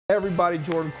Hey everybody,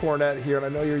 Jordan Cornette here, and I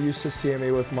know you're used to seeing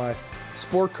me with my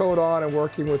sport coat on and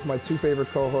working with my two favorite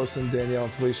co-hosts, Danielle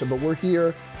and Felicia, but we're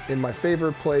here in my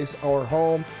favorite place, our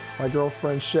home, my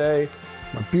girlfriend Shae,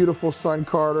 my beautiful son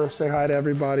Carter. Say hi to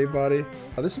everybody, buddy.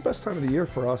 This is the best time of the year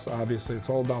for us, obviously. It's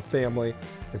all about family,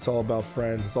 it's all about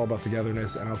friends, it's all about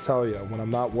togetherness, and I'll tell you, when I'm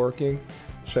not working,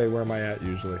 Shae, where am I at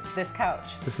usually? This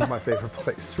couch. This is my favorite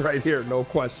place, right here, no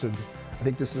questions. I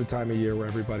think this is the time of year where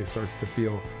everybody starts to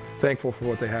feel thankful for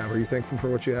what they have. Are you thankful for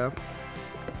what you have?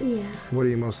 Yeah. What are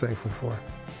you most thankful for?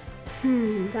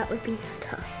 That would be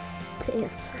tough to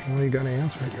answer. Well, you gotta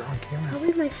answer it, you're on camera.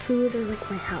 Probably my food or like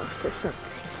my house or something.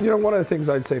 You know, one of the things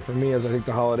I'd say for me is I think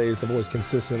the holidays have always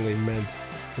consistently meant,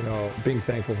 you know, being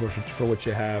thankful for what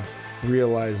you have,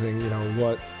 realizing, you know,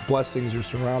 what blessings you're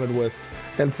surrounded with.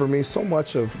 And for me, so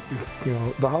much of, you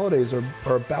know, the holidays are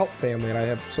about family, and I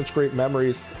have such great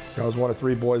memories. You know, I was one of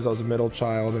 3 boys, I was a middle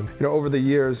child, and, you know, over the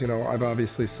years, you know, I've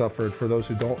obviously suffered, for those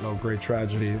who don't know, great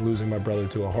tragedy, losing my brother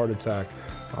to a heart attack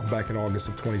back in August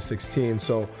of 2016.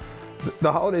 So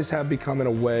the holidays have become, in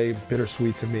a way,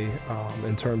 bittersweet to me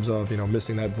in terms of, you know,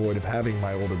 missing that void of having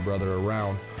my older brother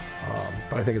around.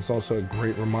 But I think it's also a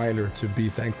great reminder to be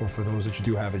thankful for those that you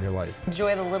do have in your life.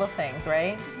 Enjoy the little things,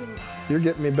 right? You're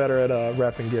getting me better at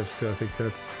wrapping gifts too. I think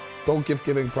that's the whole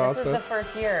gift-giving process. This is the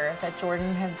first year that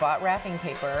Jordan has bought wrapping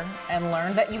paper and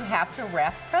learned that you have to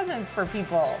wrap presents for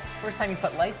people. First time you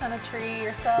put lights on a tree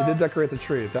yourself. We did decorate the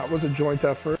tree. That was a joint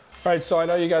effort. All right, so I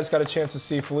know you guys got a chance to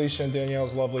see Felicia and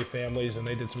Danielle's lovely families, and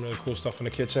they did some really cool stuff in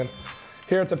the kitchen.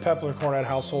 Here at the Pepler Cornette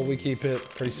household, we keep it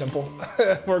pretty simple.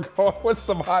 We're going with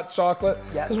some hot chocolate,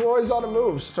 because we're always on the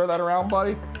move. Stir that around,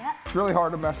 buddy. Yep. It's really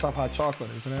hard to mess up hot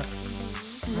chocolate, isn't it?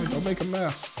 All right, don't make a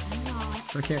mess.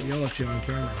 I can't yell at you on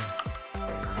camera.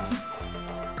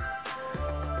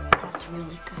 That's really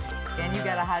good. And you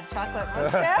got a hot chocolate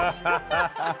mustache.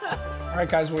 All right,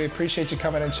 guys, we appreciate you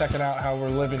coming and checking out how we're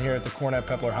living here at the Cornette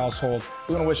Pepler household.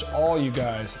 We want to wish all you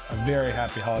guys a very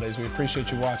happy holidays. We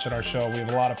appreciate you watching our show. We have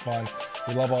a lot of fun.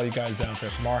 We love all you guys out there,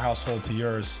 from our household to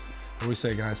yours. What do we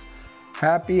say, guys?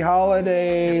 Happy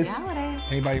holidays. Happy holidays.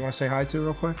 Anybody you want to say hi to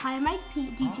real quick? Hi, Mike P.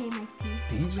 DJ Mike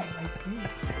P. DJ Mike P.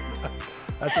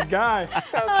 That's his guy.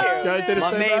 So cute.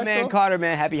 My main man, Carter,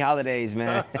 man. Happy holidays,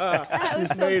 man.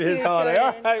 He's made his holiday.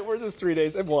 All right, we're just 3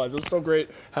 days. It was so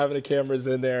great having the cameras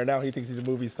in there. Now he thinks he's a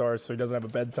movie star, so he doesn't have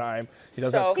a bedtime. He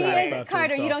doesn't have to clean up after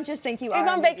Carter, himself. you don't just think you are. He's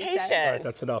on vacation. All right,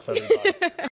 that's enough,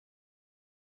 everybody.